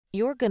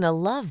You're gonna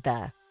love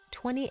the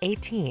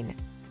 2018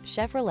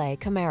 Chevrolet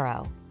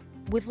Camaro.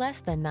 With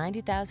less than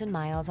 90,000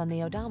 miles on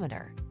the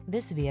odometer,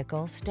 this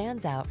vehicle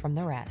stands out from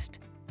the rest.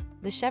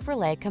 The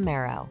Chevrolet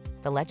Camaro,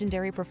 the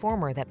legendary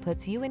performer that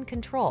puts you in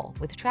control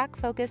with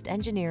track-focused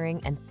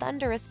engineering and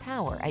thunderous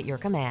power at your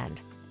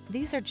command.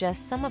 These are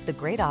just some of the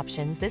great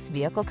options this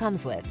vehicle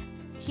comes with: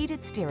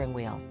 heated steering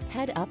wheel,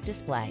 head-up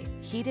display,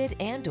 heated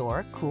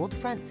and/or cooled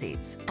front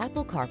seats,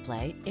 Apple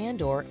CarPlay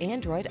and/or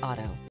Android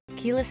Auto,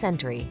 keyless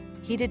entry,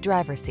 heated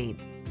driver's seat,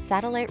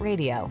 satellite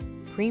radio,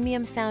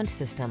 premium sound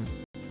system,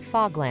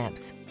 fog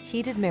lamps,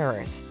 heated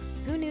mirrors.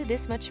 Who knew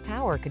this much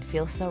power could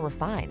feel so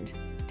refined?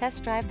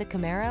 Test drive the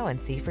Camaro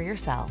and see for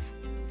yourself.